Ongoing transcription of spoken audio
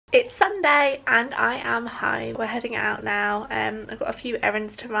It's Sunday and I am home. We're heading out now. I've got a few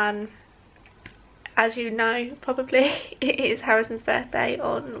errands to run. As you know, probably, it is Harrison's birthday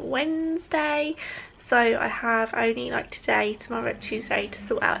on Wednesday. So I have only like today, tomorrow, Tuesday to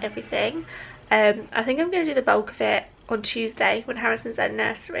sort out everything. I think I'm going to do the bulk of it on Tuesday when Harrison's at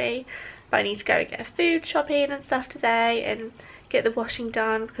nursery. But I need to go and get food shopping and stuff today and get the washing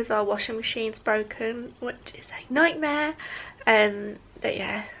done because our washing machine's broken, which is a nightmare. But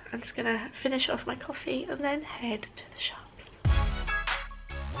yeah, I'm just gonna finish off my coffee and then head to the shops.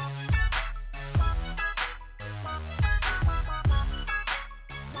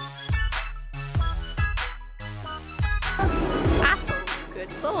 Apple, good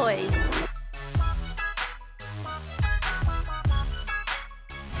boy.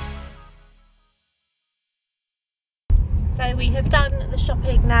 So we have done the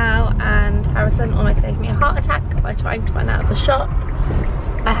shopping now and Harrison almost gave me a heart attack by trying to run out of the shop.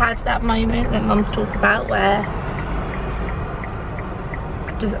 I had that moment that mums talk about where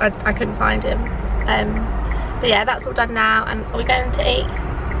I couldn't find him. But yeah, that's all done now. And are we going to eat?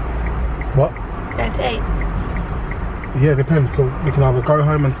 What? Going to eat? Yeah, depends. So we can either go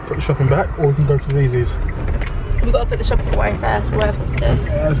home and put the shopping back, or we can go to Zizi's. We've got to put the shopping away first, whatever we do.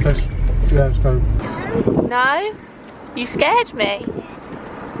 Let's go. Yeah, let's go. No? You scared me?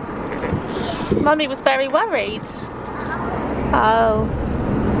 Mummy was very worried. Oh.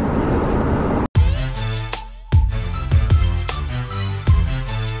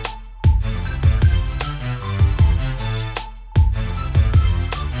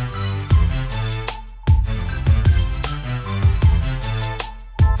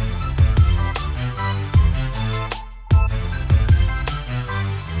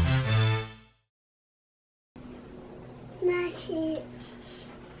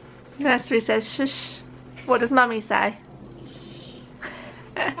 Nursery says shush. What does Mummy say?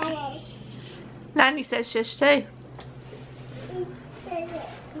 Nanny says shush too.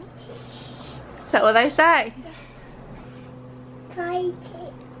 Is that what they say? Break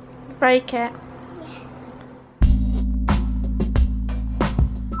it. Break it.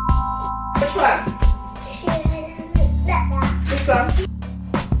 Which one? This one.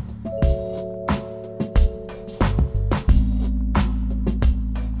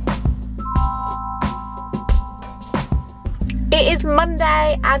 It is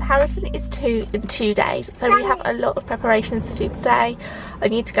Monday and Harrison is 2 in 2 days, so we have a lot of preparations to do today. I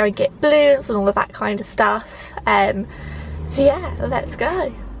need to go and get balloons and all of that kind of stuff. So yeah, let's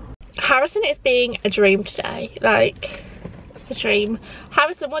go. Harrison is being a dream today, like a dream.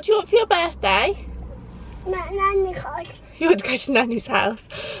 Harrison, what do you want for your birthday? Nanny's house. You want to go to Nanny's house,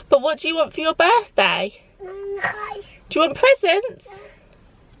 but what do you want for your birthday? Nanny's house. Do you want presents?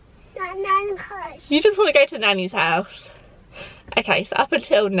 Nanny's house. You just want to go to Nanny's house. Okay, so up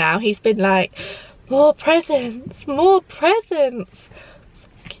until now he's been like, more presents, more presents. So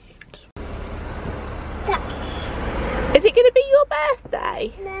cute. Is it going to be your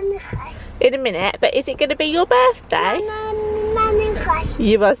birthday? Nanny's house. In a minute, but is it going to be your birthday? Nanny's house.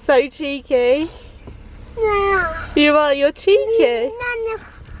 You are so cheeky. No. You are, you're cheeky. Nanny's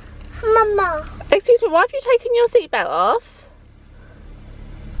Mama. Excuse me, why have you taken your seatbelt off?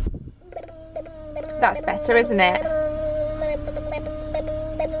 That's better, isn't it?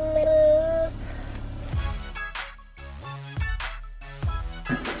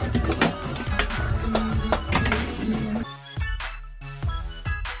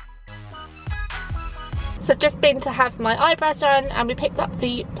 So I've just been to have my eyebrows done and we picked up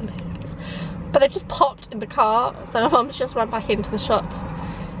the balloons, but they've just popped in the car, so my mum's just run back into the shop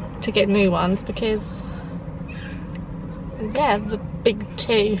to get new ones because yeah, the big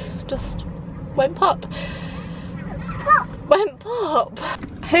two just went pop. Went pop.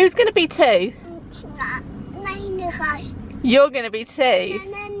 Who's gonna be 2? Nanny's house. You're gonna be 2.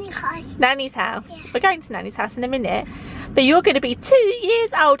 Nanny's house. Nanny's house. Yeah. We're going to Nanny's house in a minute. But you're gonna be 2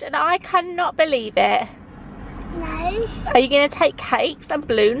 years old and I cannot believe it. No. Are you gonna take cakes and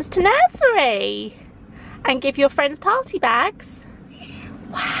balloons to nursery? And give your friends party bags?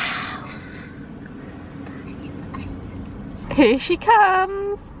 Wow. Here she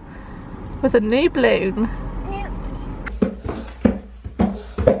comes with a new balloon.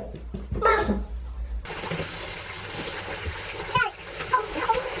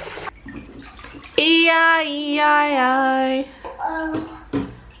 E-I-E-I-O.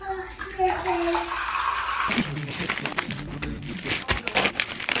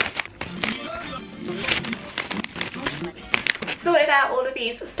 Sorted out all of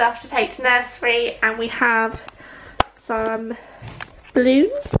these stuff to take to nursery, and we have some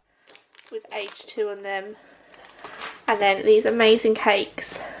balloons with age 2 on them, and then these amazing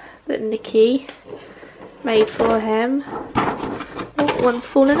cakes that Nikki made for him. Oh, one's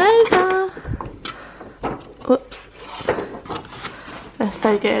fallen over. Whoops. They're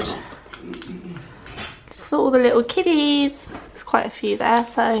so good. Just for all the little kiddies. There's quite a few there,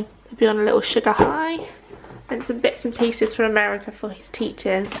 so they'll be on a little sugar high. And some bits and pieces from America for his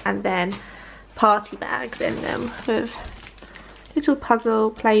teachers, and then party bags in them with little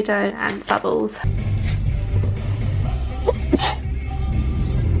puzzle, Play-Doh and bubbles.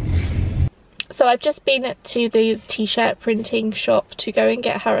 So I've just been to the t-shirt printing shop to go and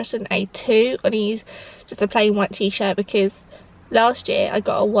get Harrison a 2 on his just a plain white t-shirt, because last year I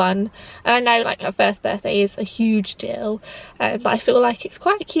got a 1, and I know like a first birthday is a huge deal, but I feel like it's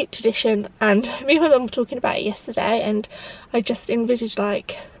quite a cute tradition, and me and my mum were talking about it yesterday, and I just envisaged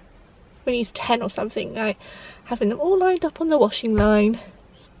like when he's 10 or something, like having them all lined up on the washing line.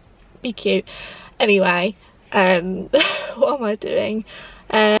 Be cute. Anyway, what am I doing?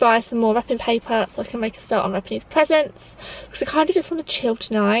 Buy some more wrapping paper so I can make a start on wrapping his presents, because I kind of just want to chill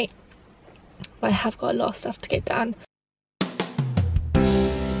tonight, but I have got a lot of stuff to get done.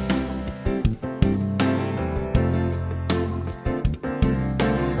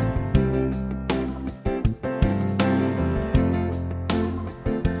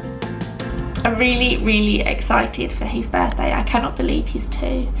 I'm really excited for his birthday. I cannot believe he's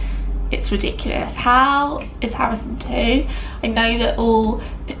 2. It's ridiculous. How is Harrison 2? I know that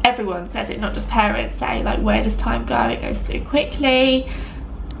everyone says it, not just parents, say like, where does time go? It goes so quickly.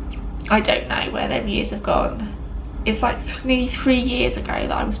 I don't know where them years have gone. It's like nearly 3 years ago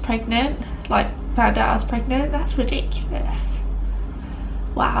that I was pregnant, like found out I was pregnant. That's ridiculous.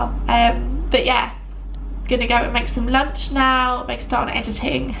 Wow. But yeah, gonna go and make some lunch now, make a start on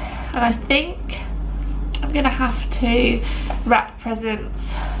editing, and I think I'm gonna have to wrap presents.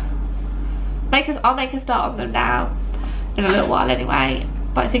 I'll make a start on them now in a little while anyway,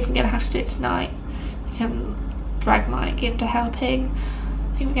 but I think I'm gonna have to do it tonight. I can drag Mike into helping.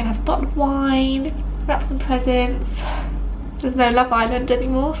 I think we're gonna have a bottle of wine, wrap some presents. There's no Love Island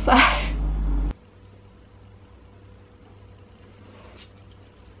anymore, so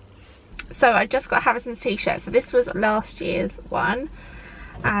I just got Harrison's t-shirt. So this was last year's one,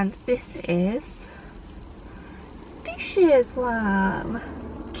 and this is this year's one.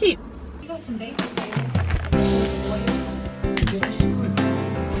 Cute.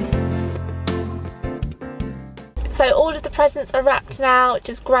 So all of the presents are wrapped now, which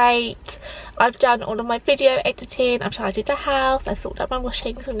is great. I've done all of my video editing, I've tidied the house, I've sorted out my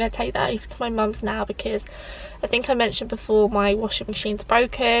washing, so I'm going to take that over to my mum's now, because I think I mentioned before my washing machine's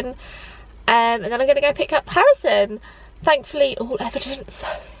broken. And then I'm going to go pick up Harrison. Thankfully all evidence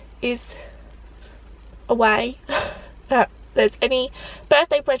is away that there's any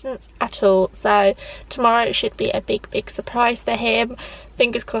birthday presents at all, so tomorrow should be a big surprise for him.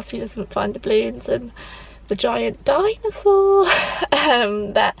 Fingers crossed he doesn't find the balloons and the giant dinosaur.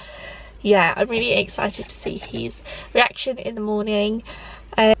 But yeah, I'm really excited to see his reaction in the morning.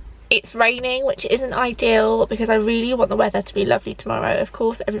 It's raining, which isn't ideal because I really want the weather to be lovely tomorrow. Of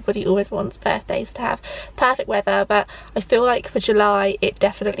course, everybody always wants birthdays to have perfect weather, but I feel like for July it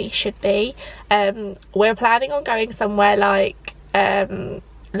definitely should be. We're planning on going somewhere like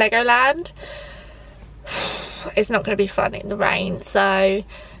Legoland. It's not going to be fun in the rain, so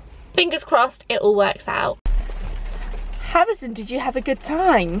fingers crossed it all works out. Harrison, did you have a good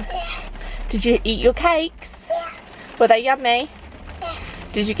time? Yeah. Did you eat your cakes? Yeah. Were they yummy? Yeah.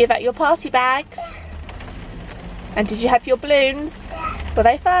 Did you give out your party bags? Yeah. And did you have your balloons? Yeah. Were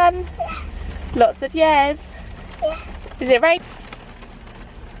they fun? Yeah. Lots of years? Yeah. Is it rain?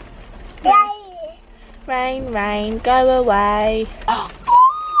 Yeah. Rain, rain, go away. Oh.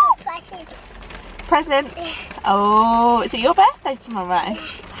 Presents? Yeah. Oh, is it your birthday tomorrow?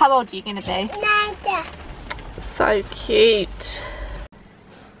 How old are you going to be? 9. So cute.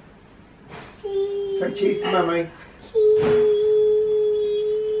 Say cheese to mummy.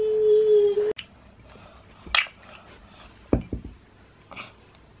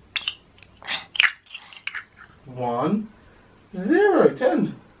 One, 0,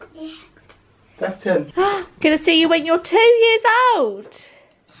 10. Yeah. That's 10. Gonna see you when you're 2 years old.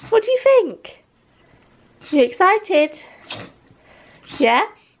 What do you think? You excited? Yeah?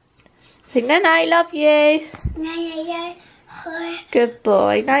 Think night night, love you. Night. Good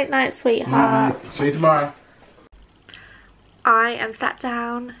boy. Night night, sweetheart. See you tomorrow. I am sat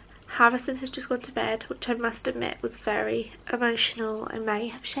down. Harrison has just gone to bed, which I must admit was very emotional. I may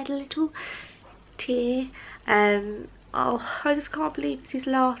have shed a little tear. Oh, I just can't believe it's his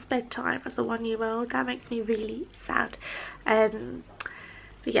last bedtime as a 1-year-old. That makes me really sad.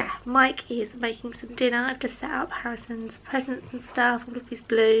 But yeah, Mike is making some dinner. I've just set up Harrison's presents and stuff, all of his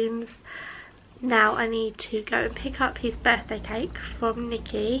balloons. Now I need to go and pick up his birthday cake from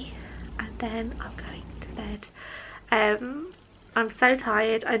Nikki, and then I'm going to bed. I'm so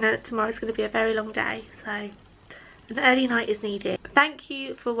tired. I know that tomorrow's going to be a very long day, so an early night is needed. Thank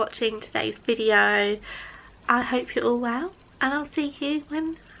you for watching today's video. I hope you're all well, and I'll see you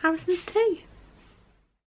when Harrison's 2.